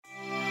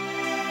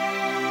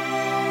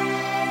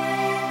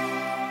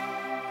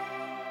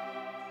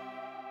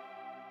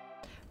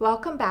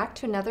Welcome back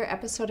to another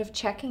episode of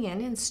Checking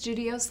In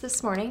studios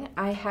this morning.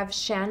 I have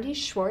Shandy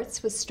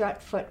Schwartz with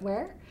Strut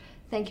Footwear.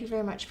 Thank you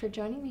very much for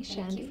joining me,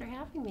 Shandy. Thank you for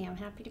having me. I'm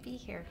happy to be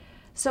here.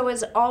 So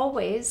as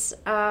always,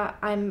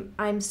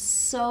 I'm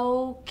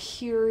so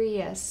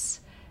curious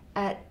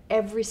at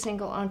every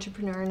single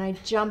entrepreneur, and I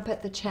jump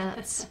at the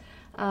chance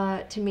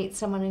to meet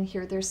someone and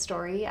hear their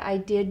story. I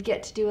did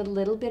get to do a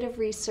little bit of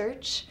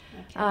research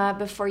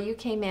before you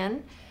came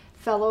in.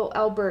 Fellow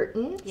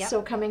Albertan,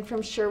 so coming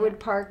from Sherwood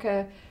Park,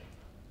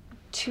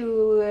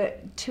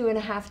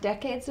 2.5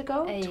 decades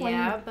ago.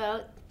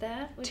 About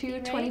that.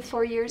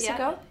 24 years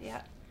ago.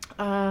 Yeah.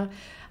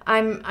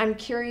 I'm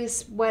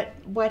curious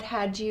what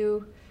had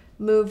you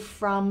move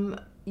from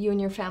you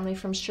and your family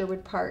from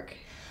Sherwood Park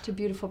to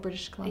beautiful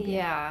British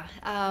Columbia?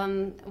 Yeah.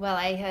 Well,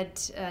 I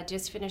had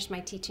just finished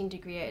my teaching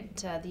degree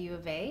at the U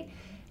of A,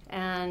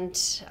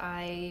 and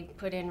I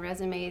put in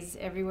resumes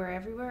everywhere,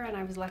 and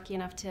I was lucky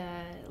enough to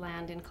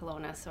land in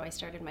Kelowna. So I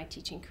started my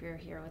teaching career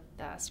here with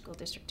School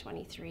District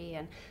 23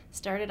 and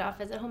started off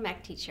as a home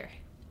ec teacher.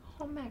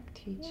 Home ec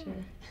teacher.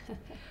 Yeah.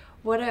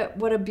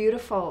 What a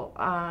beautiful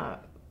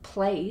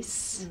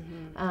place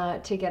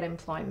to get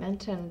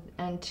employment,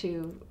 and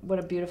to what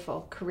a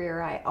beautiful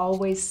career. I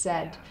always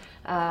said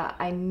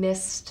I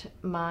missed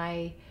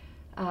my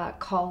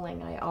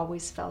calling. I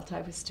always felt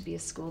I was to be a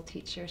school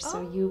teacher,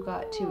 so you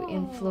got to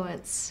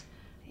influence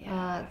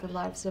the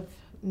lives of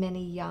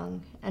many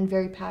young, and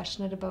very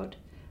passionate about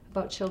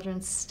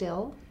children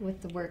still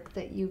with the work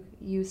that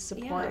you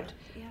support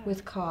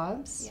with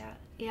COBS.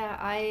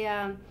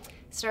 I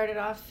started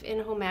off in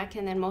home ec,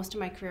 and then most of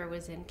my career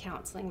was in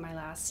counseling. My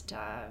last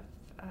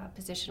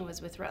position was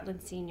with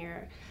Rutland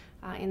Senior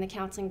in the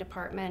counseling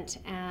department,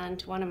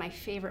 and one of my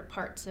favorite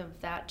parts of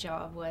that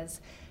job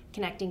was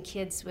connecting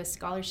kids with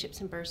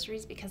scholarships and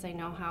bursaries, because I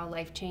know how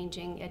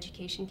life-changing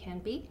education can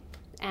be.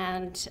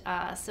 And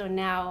so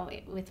now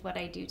with what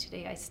I do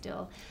today, I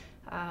still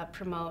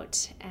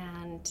promote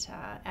and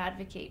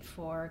advocate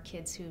for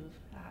kids who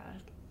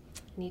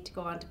need to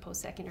go on to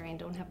post-secondary and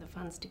don't have the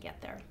funds to get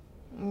there.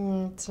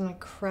 It's an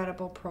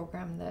incredible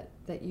program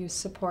that you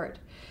support.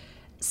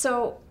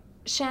 So,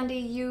 Shandy,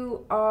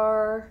 you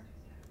are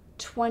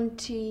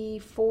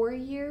 24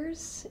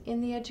 years in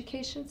the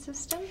education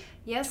system?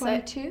 Yes.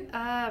 22?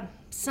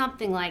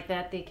 Something like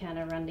that. They kind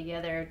of run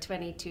together,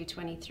 22,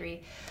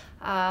 23.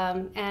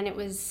 And it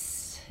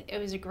was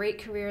a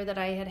great career that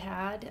I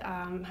had.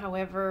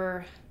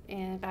 However,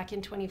 back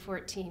in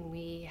 2014,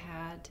 we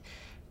had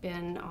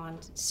been on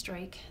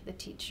strike. The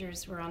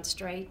teachers were on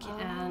strike,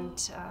 and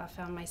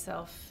found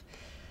myself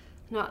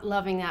not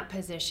loving that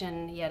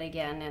position yet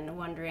again, and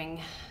wondering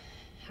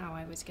how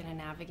I was going to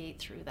navigate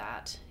through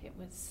that. It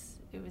was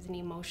an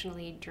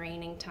emotionally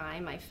draining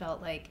time. I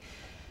felt like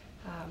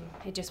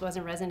it just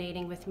wasn't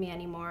resonating with me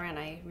anymore, and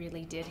I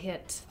really did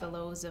hit the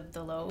lows of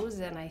the lows.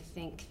 And I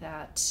think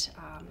that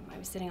I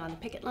was sitting on the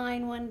picket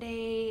line one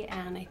day,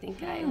 and I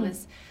think I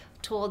was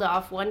told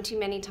off one too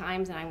many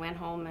times, and I went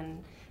home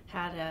and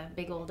had a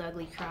big old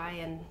ugly cry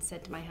and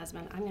said to my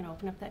husband, I'm going to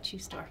open up that shoe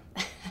store.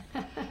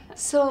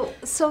 So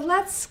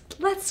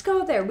let's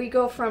go there. We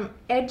go from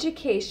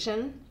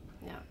education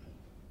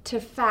to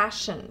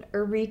fashion,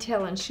 or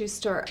retail and shoe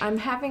store. I'm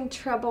having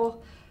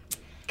trouble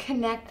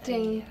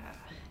connecting.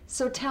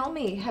 So tell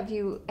me, have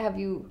you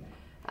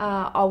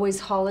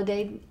always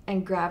holidayed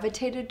and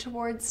gravitated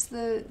towards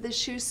the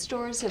shoe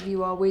stores? Have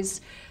you always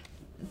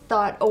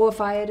thought,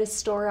 if I had a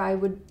store, I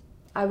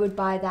would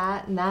buy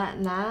that and that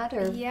and that,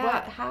 or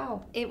what?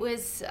 How? It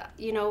was,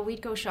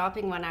 we'd go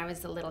shopping when I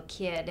was a little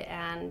kid,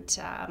 and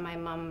my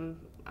mom,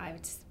 I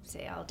would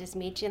say, I'll just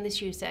meet you in the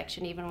shoe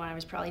section, even when I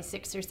was probably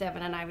 6 or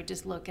 7, and I would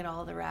just look at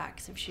all the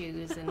racks of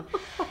shoes and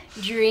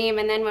dream.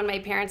 And then when my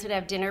parents would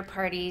have dinner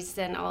parties,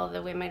 then all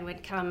the women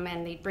would come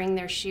and they'd bring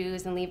their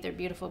shoes and leave their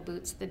beautiful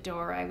boots at the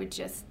door.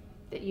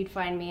 You'd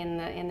find me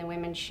in the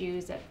women's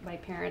shoes at my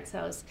parents'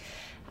 house.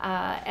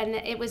 And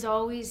it was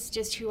always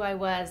just who I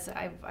was.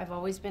 I've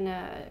always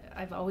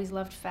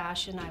loved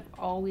fashion. I've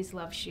always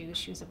loved shoes.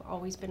 Shoes have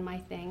always been my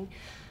thing.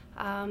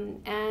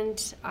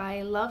 And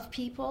I love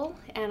people,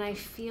 and I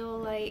feel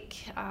like,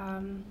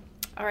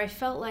 I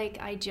felt like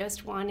I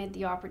just wanted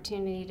the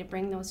opportunity to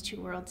bring those two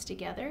worlds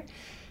together.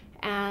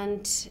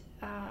 And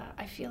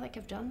I feel like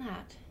I've done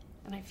that,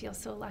 and I feel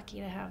so lucky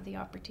to have the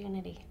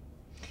opportunity.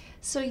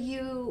 So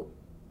you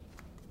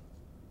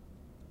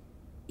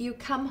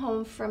come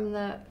home from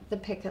the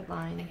picket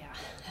line,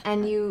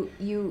 and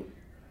you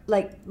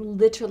like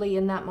literally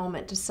in that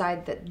moment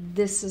decide that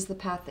this is the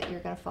path that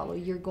you're going to follow.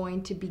 You're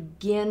going to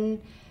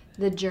begin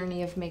the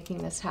journey of making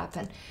this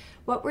happen.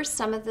 What were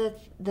some of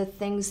the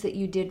things that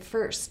you did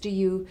first? Do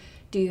you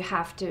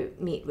have to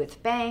meet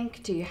with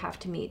bank? Do you have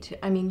to meet,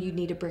 you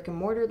need a brick and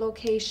mortar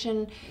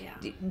location?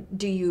 Yeah.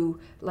 Do you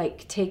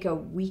take a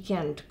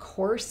weekend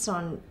course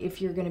on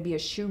if you're going to be a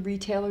shoe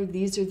retailer?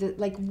 These are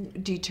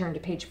do you turn to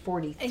page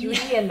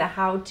 43 in the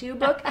how-to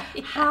book?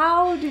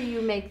 How do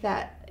you make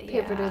that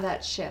pivot or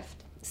that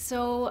shift?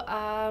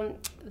 So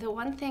the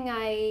one thing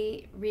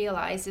I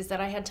realized is that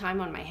I had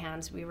time on my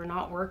hands. We were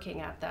not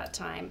working at that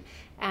time.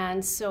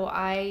 And so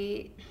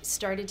I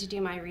started to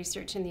do my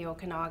research in the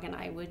Okanagan.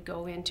 I would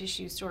go into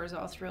shoe stores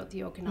all throughout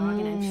the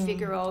Okanagan and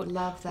figure out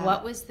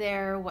what was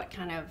there, what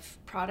kind of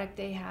product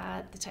they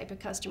had, the type of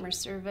customer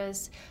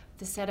service,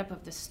 the setup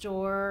of the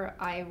store.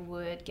 I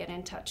would get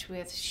in touch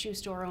with shoe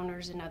store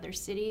owners in other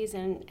cities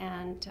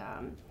and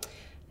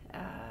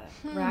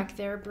rack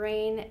their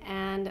brain.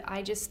 And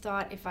I just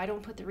thought, if I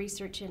don't put the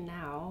research in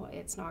now,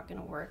 it's not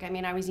going to work. I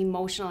mean, I was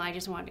emotional. I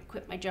just wanted to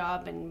quit my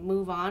job and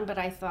move on. But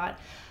I thought,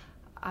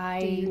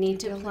 I need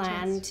to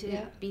plan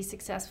to be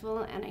successful,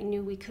 and I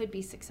knew we could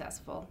be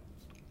successful.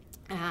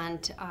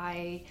 And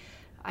I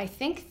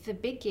think the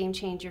big game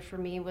changer for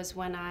me was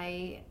when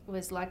I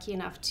was lucky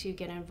enough to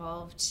get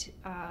involved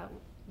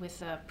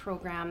with a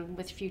program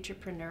with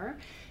Futurepreneur.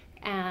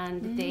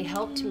 And they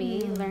helped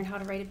me learn how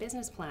to write a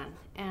business plan.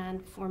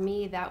 And for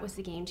me, that was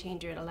the game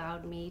changer. It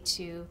allowed me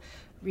to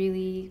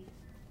really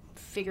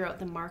figure out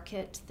the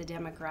market, the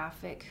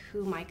demographic,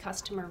 who my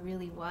customer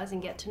really was,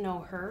 and get to know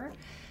her.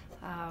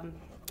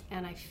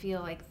 And I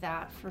feel like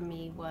that for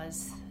me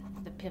was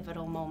the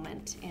pivotal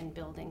moment in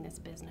building this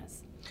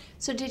business.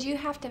 So did you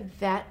have to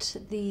vet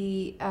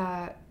the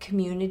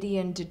community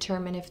and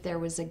determine if there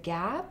was a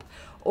gap,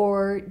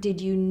 or did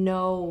you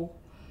know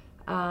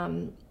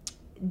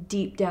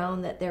deep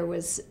down that there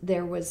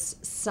was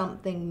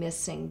something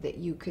missing that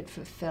you could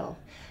fulfill?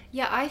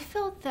 Yeah, I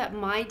felt that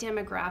my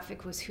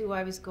demographic was who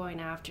I was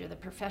going after, the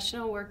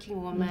professional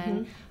working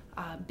woman,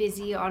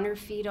 busy, on her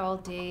feet all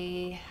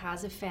day,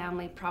 has a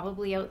family,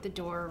 probably out the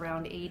door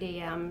around 8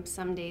 a.m.,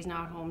 some days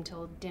not home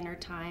till dinner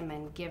time,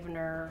 and given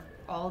her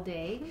all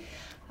day.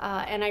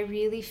 And I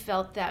really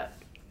felt that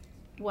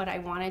what I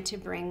wanted to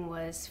bring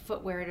was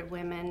footwear to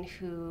women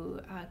who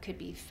could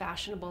be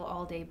fashionable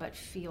all day but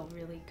feel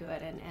really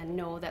good and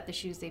know that the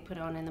shoes they put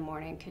on in the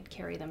morning could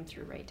carry them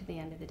through right to the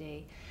end of the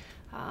day.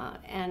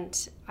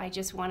 And I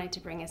just wanted to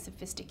bring a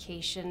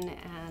sophistication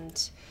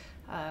and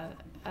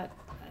a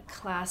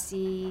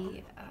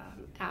classy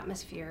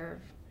atmosphere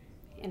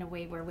in a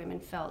way where women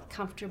felt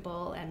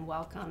comfortable and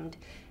welcomed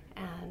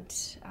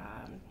and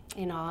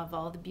in awe of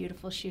all the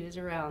beautiful shoes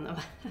around them.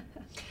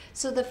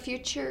 So the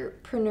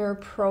Futurepreneur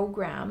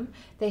program,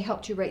 they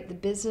helped you write the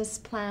business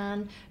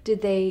plan.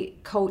 Did they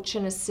coach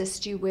and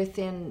assist you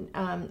within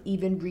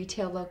even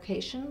retail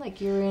location? Like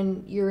you're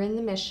in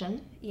the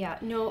Mission. Yeah,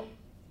 no.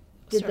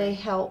 Did they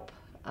help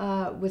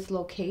with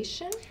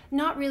location?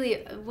 Not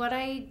really. What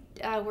I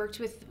worked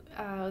with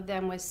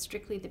them was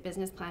strictly the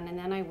business plan, and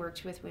then I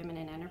worked with Women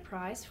in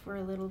Enterprise for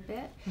a little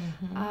bit.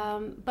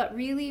 But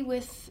really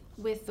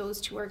with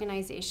those two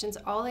organizations,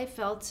 all I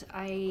felt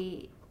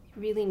I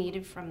really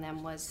needed from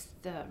them was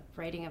the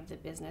writing of the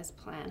business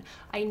plan.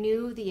 I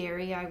knew the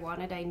area I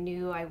wanted. I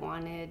knew I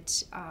wanted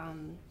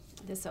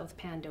the South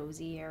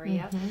Pandosy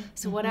area.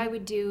 So what I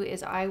would do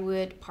is I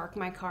would park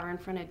my car in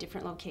front of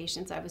different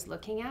locations I was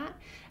looking at,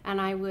 and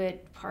I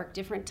would park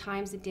different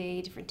times of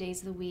day, different days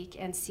of the week,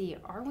 and see,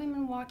 are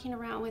women walking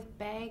around with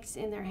bags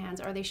in their hands?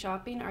 Are they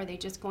shopping? Are they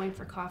just going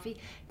for coffee?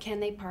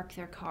 Can they park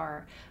their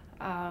car?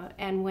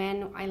 And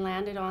when I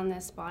landed on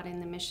this spot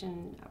in the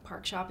Mission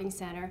Park Shopping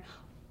Center,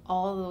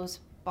 all those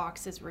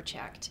boxes were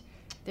checked.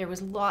 There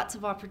was lots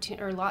of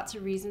opportunity, or lots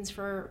of reasons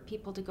for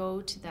people to go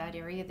to that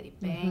area. They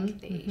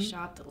bank, they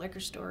shop, the liquor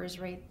store is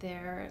right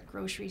there, a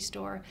grocery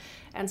store.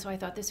 And so I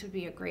thought this would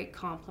be a great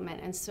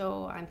complement. And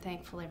so I'm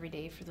thankful every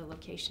day for the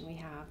location we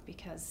have,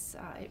 because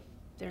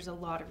there's a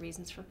lot of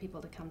reasons for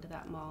people to come to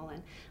that mall.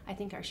 And I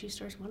think our shoe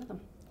store is one of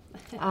them.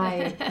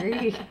 I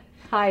agree.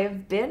 I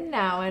have been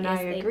now, and Yes,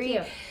 I agree.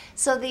 thank you.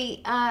 So the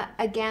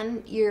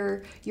again,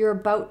 you're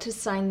about to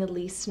sign the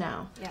lease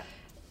now. Yeah.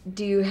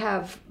 Do you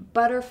have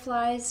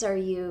butterflies? Are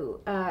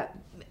you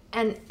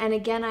and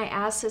again, I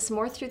ask this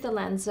more through the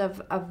lens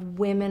of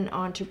women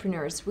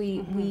entrepreneurs.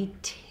 We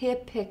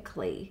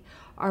typically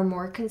are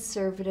more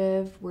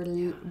conservative.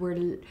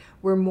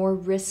 We're more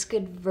risk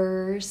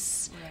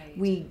adverse. Right.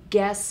 We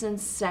guess and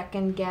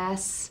second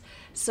guess.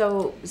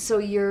 So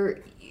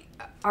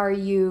are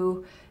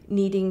you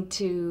needing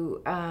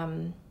to?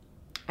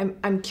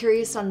 I'm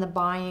curious on the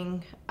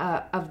buying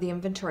of the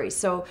inventory.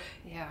 So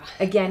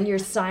again, you're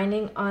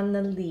signing on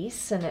the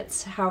lease, and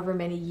it's however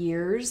many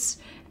years,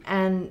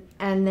 and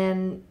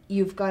then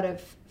you've got to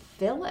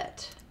fill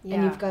it,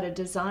 and you've got to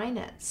design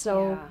it.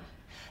 So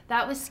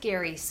that was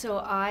scary. So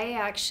I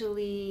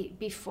actually,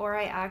 before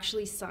I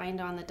actually signed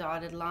on the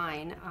dotted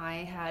line, I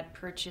had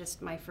purchased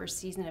my first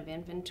season of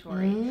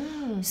inventory.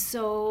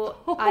 So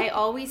I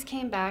always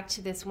came back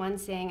to this one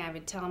saying I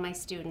would tell my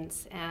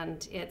students,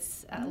 and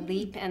it's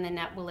leap and the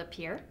net will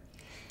appear.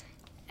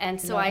 And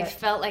so I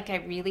felt like I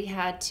really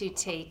had to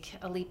take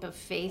a leap of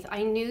faith.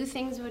 I knew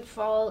things would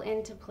fall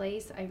into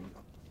place,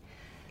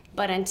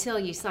 but until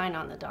you sign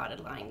on the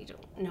dotted line, you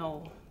don't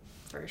know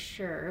for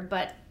sure.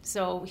 But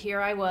so here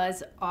I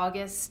was,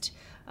 August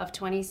of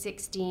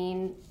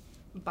 2016,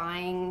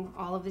 buying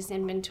all of this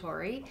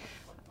inventory,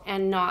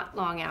 and not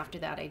long after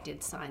that I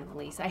did sign the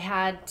lease. I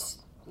had,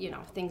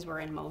 things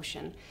were in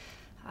motion.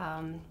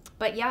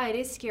 But yeah, it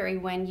is scary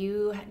when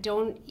you're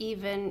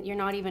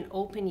not even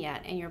open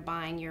yet and you're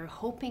buying. You're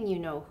hoping you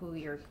know who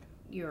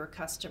your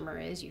customer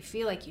is. You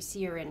feel like you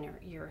see her in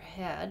your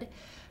head,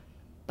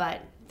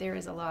 but there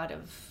is a lot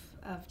of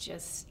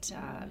just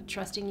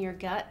trusting your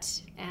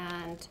gut,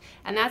 and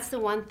that's the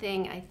one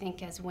thing I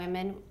think as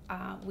women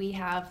we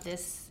have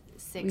this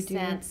sixth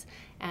sense,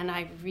 and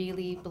I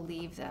really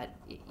believe that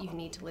you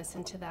need to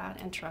listen to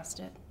that and trust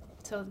it.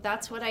 So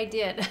that's what I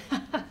did.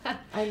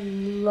 I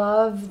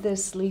love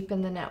this leap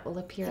in the net will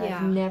appear. Yeah.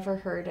 I've never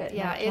heard it.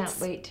 Yeah, I can't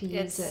wait to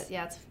use it.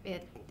 Yeah,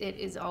 it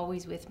is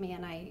always with me,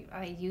 and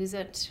I use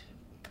it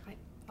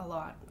a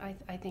lot.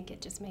 I think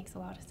it just makes a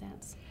lot of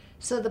sense.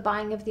 So the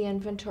buying of the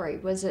inventory,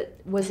 was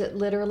it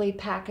literally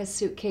pack a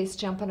suitcase,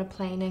 jump on a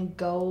plane, and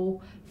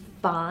go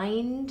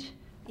find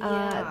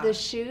the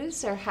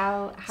shoes, or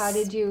how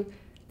did you?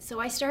 So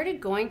I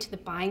started going to the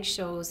buying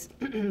shows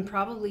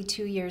probably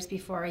 2 years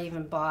before I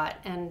even bought,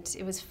 and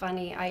it was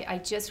funny. I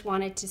just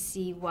wanted to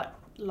see what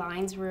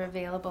lines were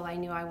available. I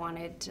knew I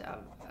wanted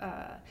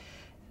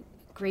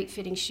great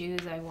fitting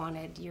shoes. I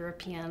wanted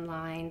European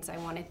lines.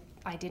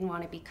 I didn't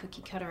want to be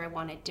cookie cutter. I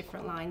wanted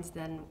different lines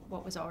than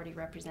what was already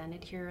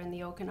represented here in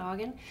the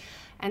Okanagan.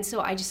 And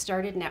so I just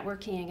started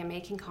networking and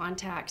making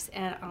contacts.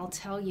 And I'll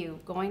tell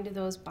you, going to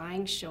those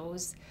buying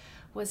shows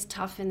was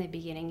tough in the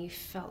beginning. You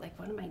felt like,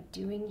 what am I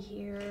doing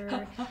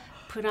here?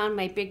 Put on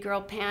my big girl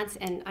pants,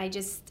 and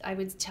I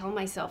would tell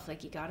myself,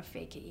 like, you gotta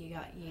fake it.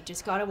 You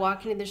just gotta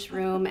walk into this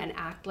room and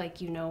act like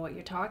you know what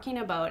you're talking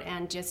about,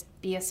 and just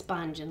be a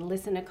sponge and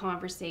listen to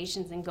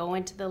conversations and go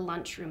into the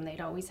lunchroom.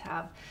 They'd always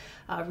have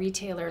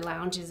retailer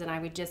lounges, and I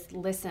would just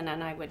listen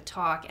and I would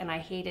talk, and I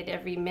hated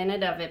every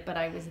minute of it, but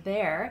I was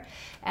there.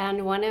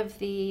 And one of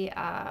the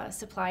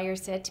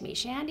suppliers said to me,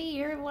 Shandy,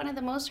 you're one of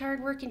the most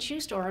hardworking shoe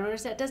store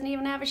owners that doesn't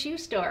even have a shoe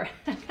store.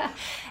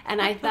 And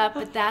I thought,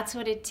 but that's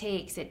what it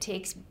takes. It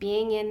takes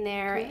being in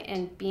there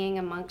and being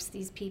amongst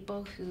these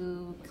people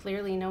who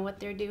clearly know what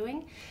they're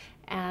doing.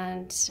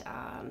 And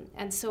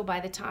so by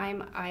the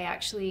time I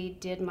actually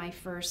did my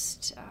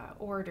first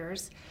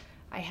orders,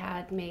 I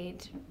had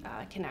made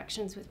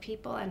connections with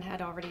people and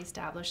had already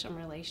established some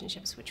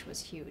relationships, which was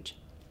huge.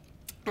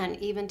 And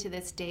even to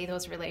this day,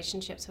 those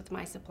relationships with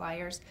my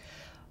suppliers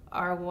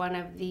are one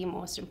of the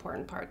most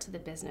important parts of the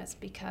business,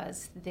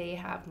 because they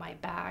have my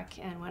back,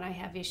 and when I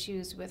have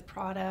issues with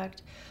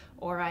product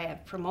or I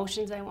have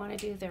promotions I want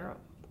to do,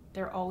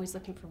 they're always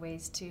looking for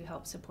ways to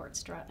help support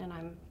Strut, and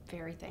I'm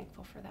very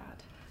thankful for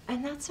that.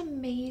 And that's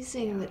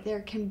amazing that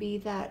there can be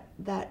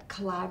that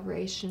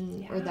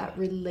collaboration or that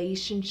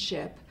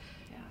relationship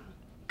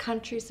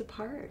countries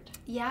apart.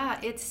 Yeah,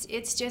 it's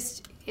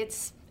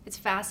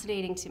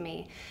fascinating to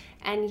me.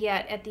 And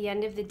yet at the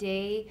end of the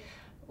day,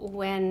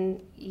 when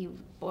you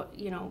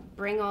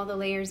bring all the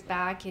layers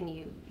back and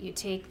you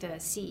take the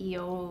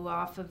CEO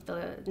off of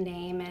the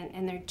name,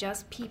 and they're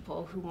just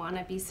people who want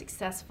to be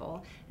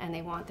successful, and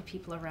they want the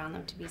people around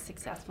them to be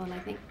successful. And I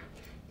think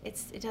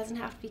it doesn't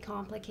have to be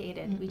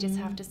complicated. We just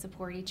have to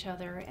support each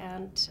other,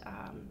 and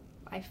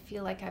I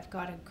feel like I've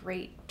got a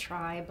great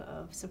tribe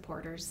of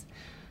supporters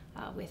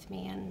with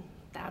me, and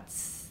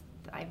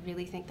I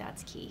really think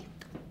that's key.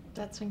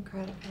 That's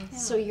incredible. Yeah.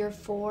 So you're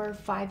 4 or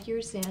 5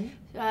 years in?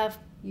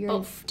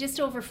 Just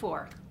over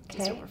 4. Okay.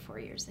 Just over 4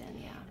 years in,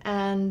 yeah.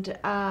 And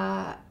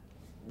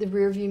the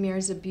rear view mirror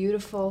is a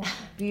beautiful,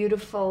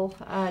 beautiful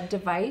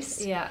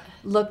device. Yeah.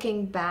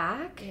 Looking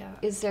back,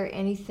 is there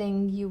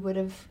anything you would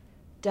have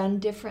done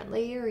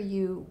differently, or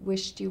you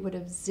wished you would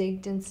have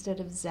zigged instead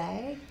of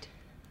zagged?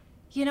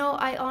 You know,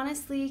 I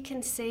honestly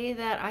can say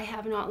that I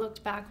have not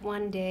looked back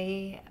one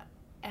day,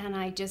 and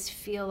I just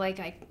feel like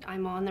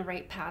I'm on the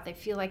right path. I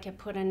feel like I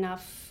put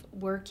enough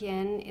work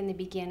in the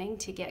beginning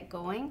to get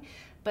going,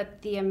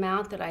 but the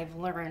amount that I've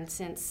learned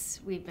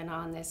since we've been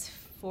on this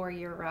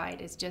 4-year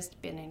ride has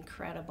just been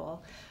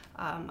incredible.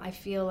 I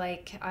feel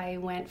like I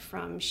went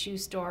from shoe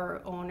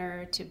store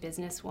owner to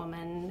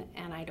businesswoman,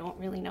 and I don't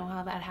really know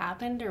how that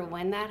happened or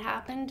when that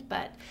happened,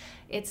 but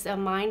it's a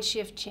mind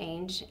shift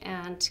change.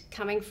 And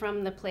coming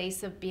from the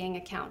place of being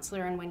a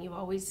counselor, and when you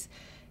always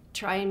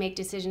try and make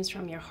decisions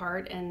from your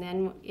heart, and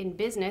then in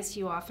business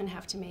you often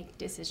have to make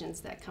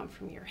decisions that come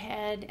from your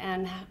head,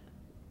 and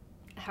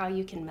how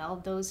you can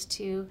meld those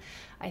two,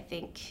 I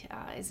think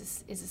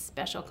is a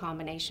special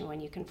combination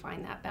when you can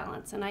find that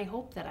balance. And I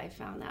hope that I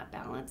found that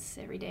balance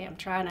every day. I'm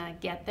trying to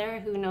get there.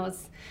 Who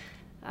knows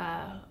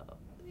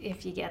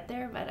if you get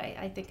there, but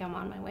I think I'm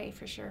on my way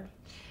for sure.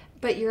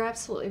 But you're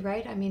absolutely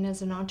right. I mean,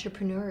 as an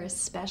entrepreneur,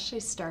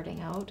 especially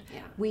starting out,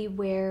 we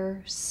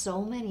wear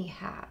so many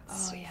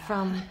hats.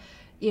 From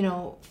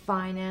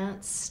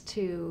finance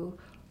to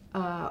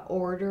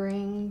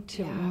ordering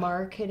to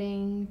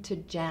marketing to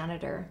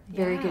janitor.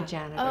 Very good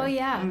janitor. Oh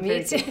yeah,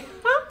 me too.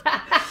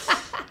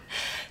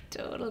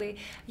 Totally.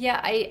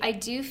 Yeah, I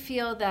do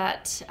feel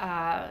that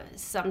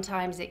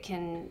sometimes it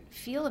can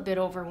feel a bit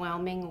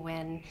overwhelming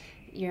when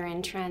you're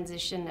in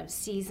transition of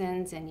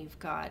seasons and you've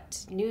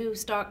got new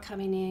stock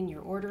coming in,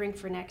 you're ordering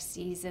for next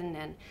season,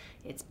 and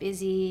it's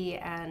busy,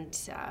 and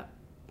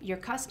your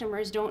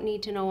customers don't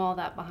need to know all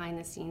that behind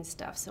the scenes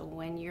stuff. So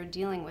when you're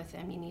dealing with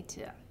them, you need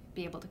to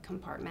be able to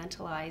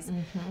compartmentalize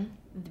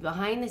the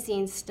behind the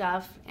scenes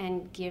stuff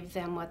and give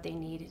them what they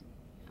need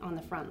on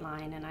the front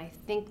line. And I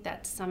think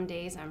that some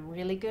days I'm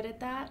really good at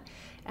that,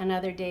 and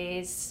other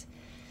days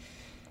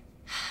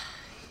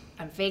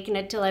I'm faking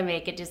it till I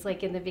make it, just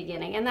like in the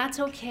beginning, and that's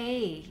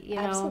okay, you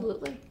know.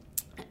 Absolutely.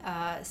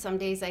 Some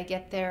days I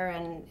get there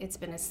and it's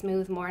been a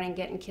smooth morning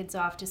getting kids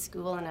off to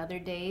school, and other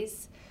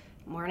days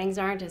mornings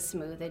aren't as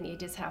smooth, and you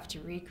just have to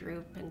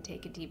regroup and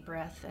take a deep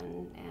breath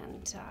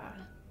and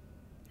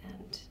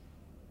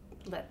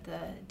let the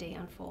day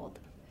unfold.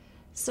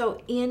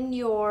 So in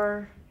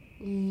your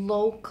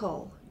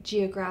local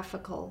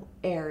geographical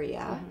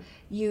area,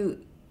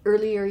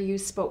 earlier you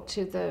spoke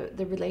to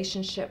the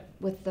relationship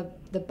with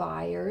the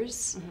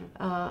buyers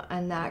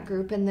and that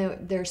group, and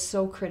they're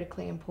so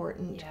critically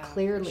important,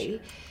 clearly.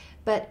 For sure.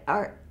 But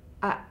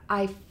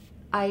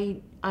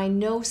I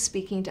know,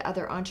 speaking to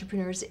other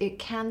entrepreneurs, it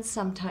can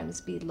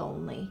sometimes be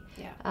lonely.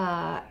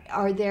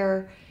 Are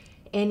there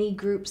any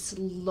groups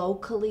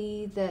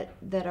locally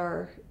that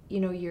are, you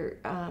know, your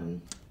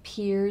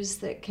peers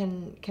that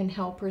can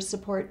help or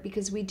support?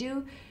 Because we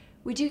do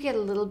get a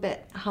little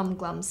bit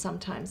humglum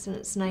sometimes, and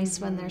it's nice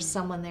when there's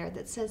someone there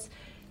that says,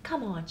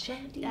 "Come on,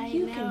 Shandy,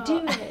 you can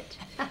do it."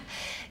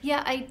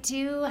 Yeah, I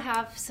do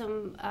have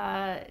some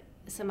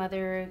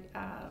other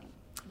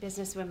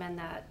businesswomen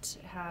that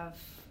have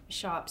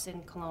shops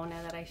in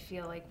Kelowna that I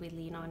feel like we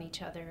lean on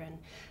each other and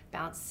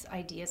bounce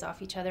ideas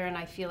off each other, and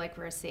I feel like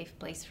we're a safe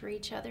place for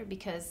each other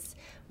because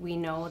we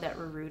know that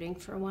we're rooting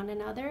for one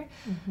another.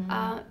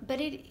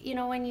 But it, you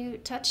know, when you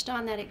touched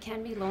on that, it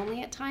can be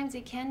lonely at times.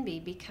 It can be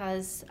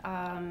because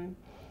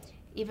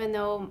even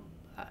though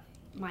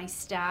my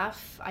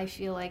staff, I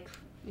feel like,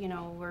 you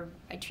know,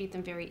 I treat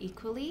them very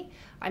equally,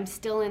 I'm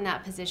still in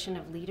that position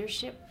of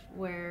leadership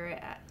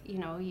where you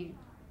know,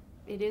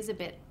 it is a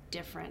bit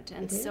different,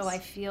 and so I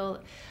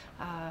feel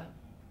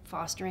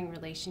fostering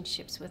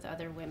relationships with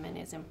other women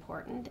is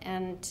important,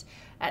 and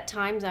at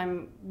times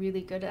I'm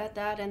really good at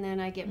that, and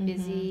then I get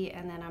busy,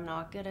 and then I'm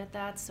not good at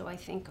that. So I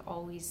think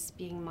always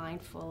being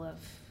mindful of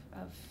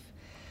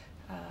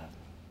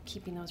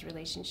keeping those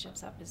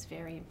relationships up is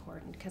very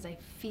important, because I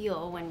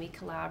feel when we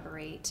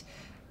collaborate,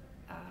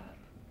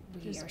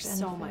 we are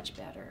so much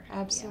better.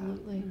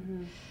 Absolutely.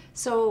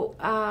 So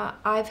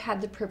I've had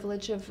the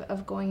privilege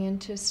of going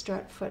into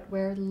Strut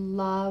Footwear.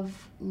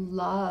 Love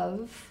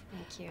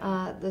Thank you.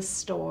 The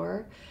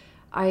store.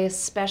 I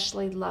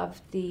especially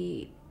love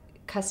the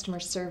customer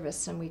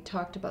service, and we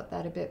talked about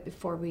that a bit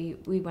before we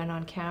went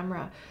on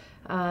camera.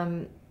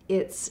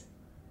 It's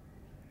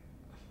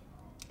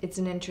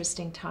an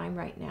interesting time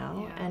right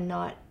now, and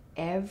not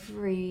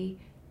every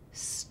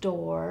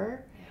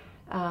store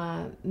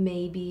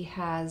maybe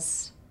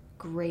has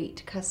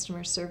great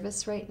customer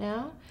service right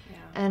now.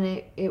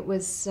 And it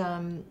was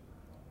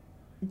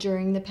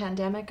during the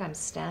pandemic. I'm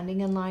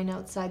standing in line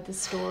outside the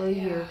store.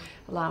 You're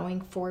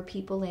allowing 4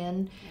 people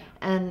in,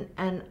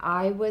 and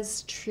I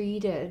was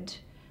treated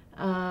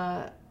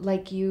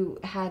like you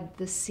had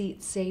the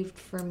seat saved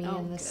for me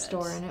in the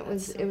store, and it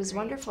was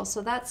wonderful.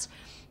 So that's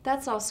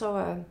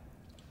also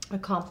a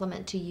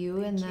compliment to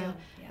you.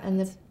 And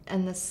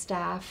the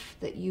staff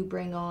that you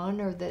bring on,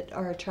 or that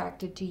are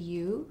attracted to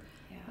you.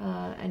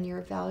 And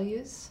your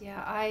values?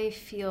 Yeah, I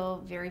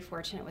feel very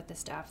fortunate with the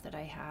staff that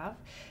I have,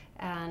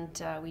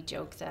 and we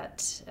joke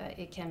that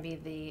it can be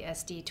the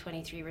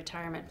SD23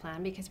 retirement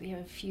plan, because we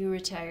have a few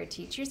retired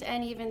teachers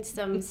and even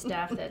some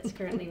staff that's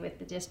currently with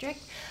the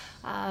district.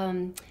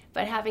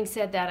 But having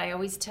said that, I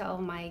always tell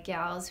my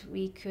gals,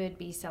 we could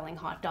be selling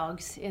hot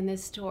dogs in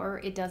this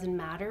store. It doesn't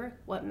matter.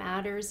 What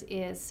matters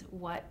is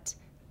what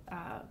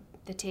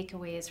the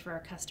takeaway is for our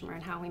customer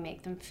and how we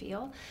make them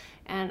feel.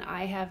 And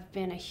I have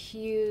been a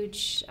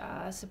huge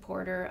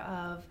supporter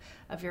of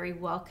a very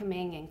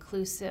welcoming,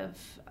 inclusive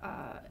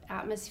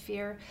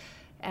atmosphere.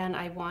 And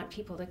I want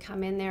people to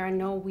come in there and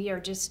know we are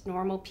just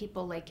normal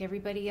people like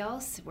everybody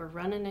else. We're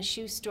running a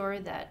shoe store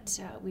that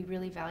we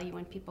really value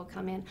when people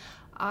come in.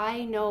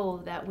 I know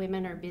that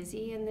women are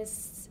busy in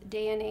this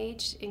day and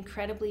age,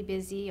 incredibly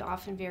busy,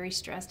 often very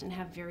stressed, and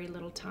have very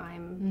little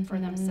time for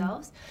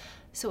themselves.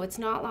 So it's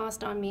not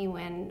lost on me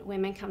when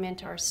women come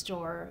into our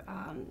store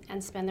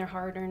and spend their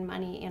hard-earned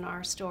money in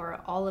our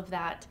store. All of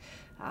that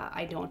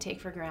I don't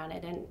take for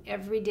granted. And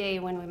every day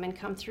when women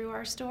come through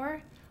our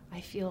store, I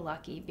feel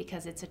lucky,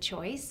 because it's a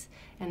choice,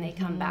 and they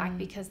come back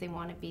because they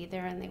want to be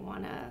there and they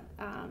want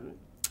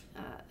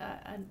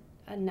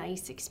a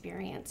nice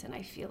experience, and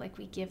I feel like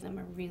we give them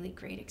a really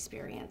great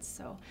experience.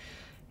 So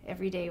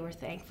every day we're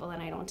thankful,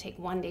 and I don't take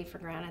one day for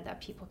granted that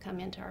people come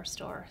into our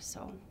store.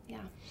 So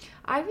yeah,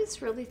 I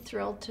was really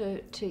thrilled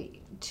to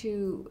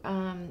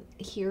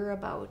hear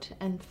about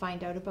and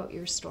find out about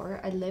your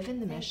store. I live in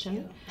the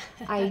Mission.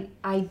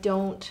 I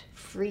don't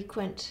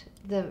frequent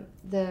the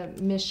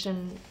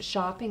Mission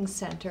shopping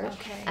center,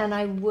 and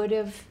I would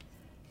have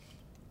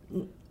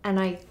and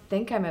I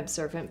think I'm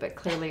observant, but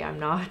clearly I'm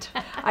not.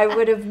 I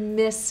would have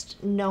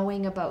missed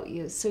knowing about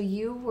you. So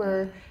you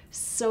were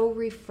so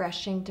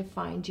refreshing to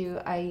find you.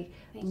 I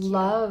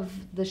love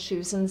the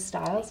shoes and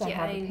styles. Thank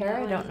I you. have a pair.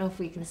 I don't know if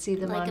we can see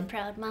them like on. a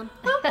proud mom.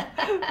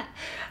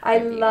 I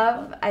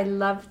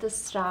love the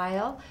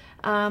style.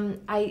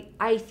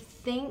 I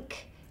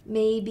think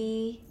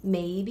maybe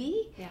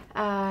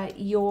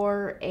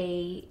you're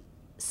a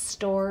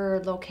store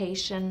or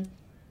location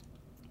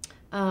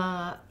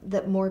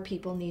that more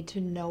people need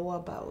to know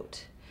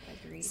about.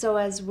 Agreed. So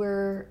as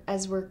we're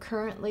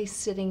currently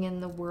sitting in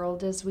the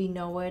world as we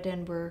know it,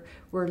 and we're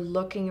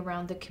looking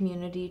around the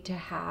community to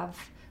have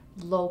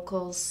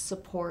locals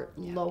support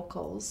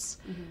locals,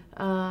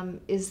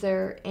 is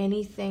there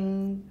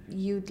anything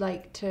you'd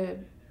like to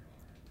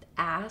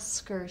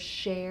ask or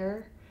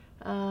share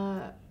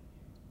the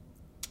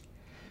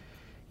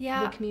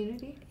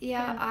community?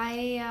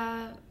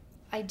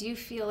 I do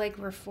feel like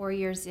we're 4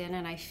 years in,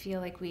 and I feel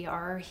like we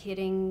are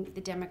hitting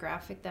the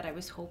demographic that I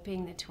was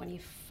hoping, the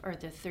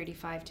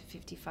 35 to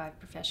 55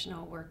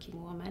 professional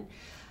working woman.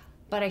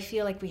 But I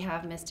feel like we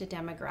have missed a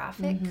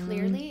demographic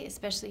clearly,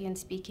 especially in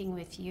speaking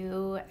with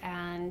you.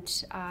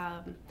 And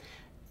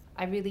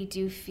I really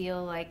do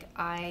feel like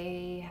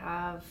I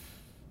have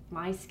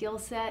my skill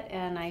set,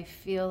 and I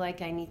feel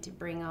like I need to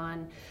bring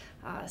on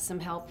some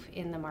help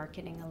in the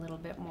marketing a little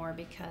bit more,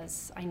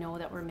 because I know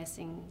that we're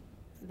missing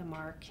the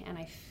mark, and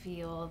I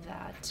feel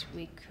that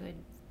we could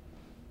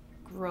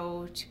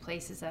grow to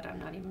places that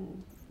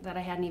I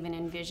hadn't even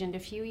envisioned a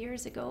few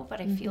years ago,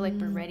 but I feel like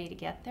we're ready to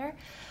get there.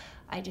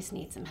 I just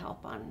need some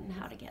help on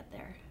how to get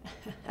there.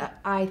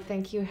 I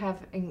think you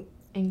have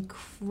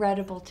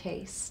incredible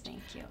taste.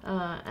 Thank you.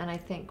 And I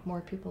think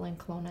more people in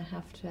Kelowna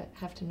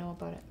have to know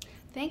about it.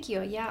 Thank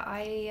you. Yeah,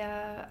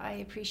 I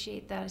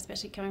appreciate that,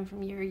 especially coming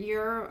from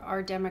you're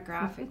our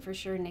demographic for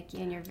sure,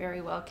 Nikki, and you're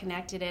very well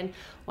connected. And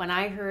when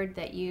I heard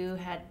that you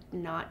had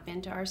not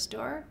been to our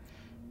store,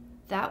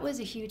 that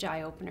was a huge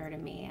eye opener to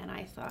me. And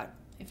I thought,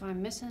 if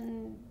I'm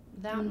missing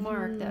that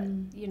mark,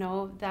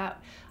 that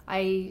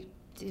I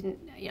didn't.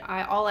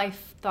 All I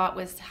thought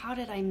was, how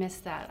did I miss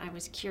that? I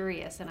was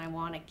curious, and I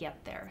want to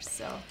get there.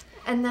 So.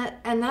 And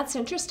that's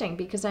interesting,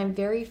 because I'm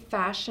very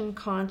fashion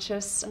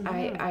conscious.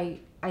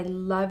 I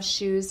love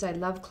shoes, I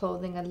love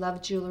clothing, I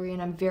love jewelry,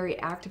 and I'm very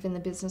active in the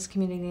business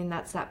community, and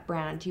that's that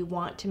brand. You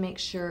want to make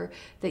sure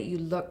that you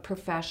look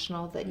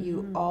professional, that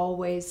you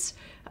always,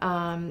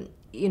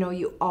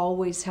 you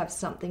always have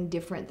something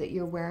different that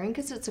you're wearing,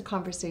 because it's a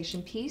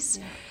conversation piece.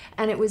 Yeah.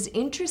 And it was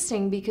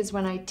interesting because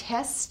when I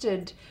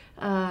tested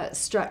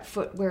Strut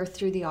footwear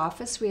through the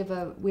office, we have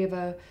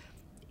a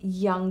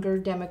younger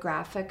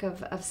demographic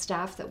of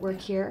staff that work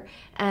here,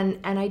 and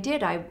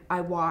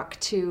I walk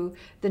to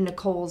the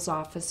Nicole's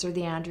office or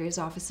the Andrea's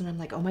office, and I'm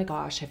like, oh my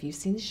gosh, have you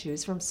seen the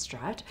shoes from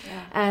Strut?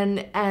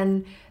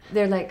 And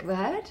they're like,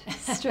 what?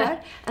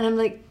 Strut? And I'm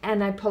like,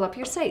 and I pull up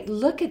your site,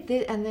 look at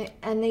this,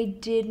 and they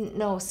didn't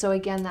know. So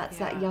again, that's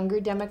that younger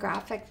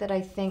demographic that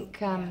I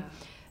think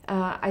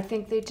I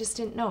think they just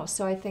didn't know.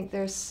 So I think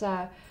there's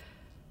I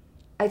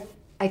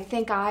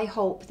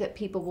hope that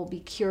people will be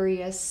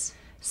curious,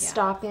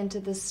 stop into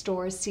the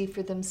store, see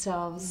for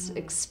themselves,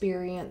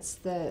 experience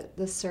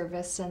the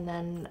service, and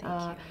then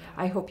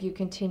I hope you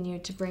continue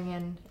to bring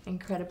in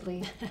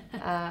incredibly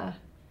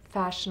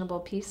fashionable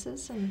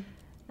pieces, and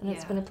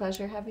it's been a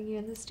pleasure having you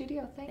in the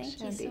studio. Thanks,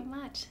 Shandy. Thank you so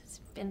much. It's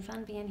been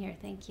fun being here.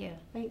 Thank you.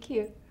 Thank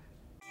you.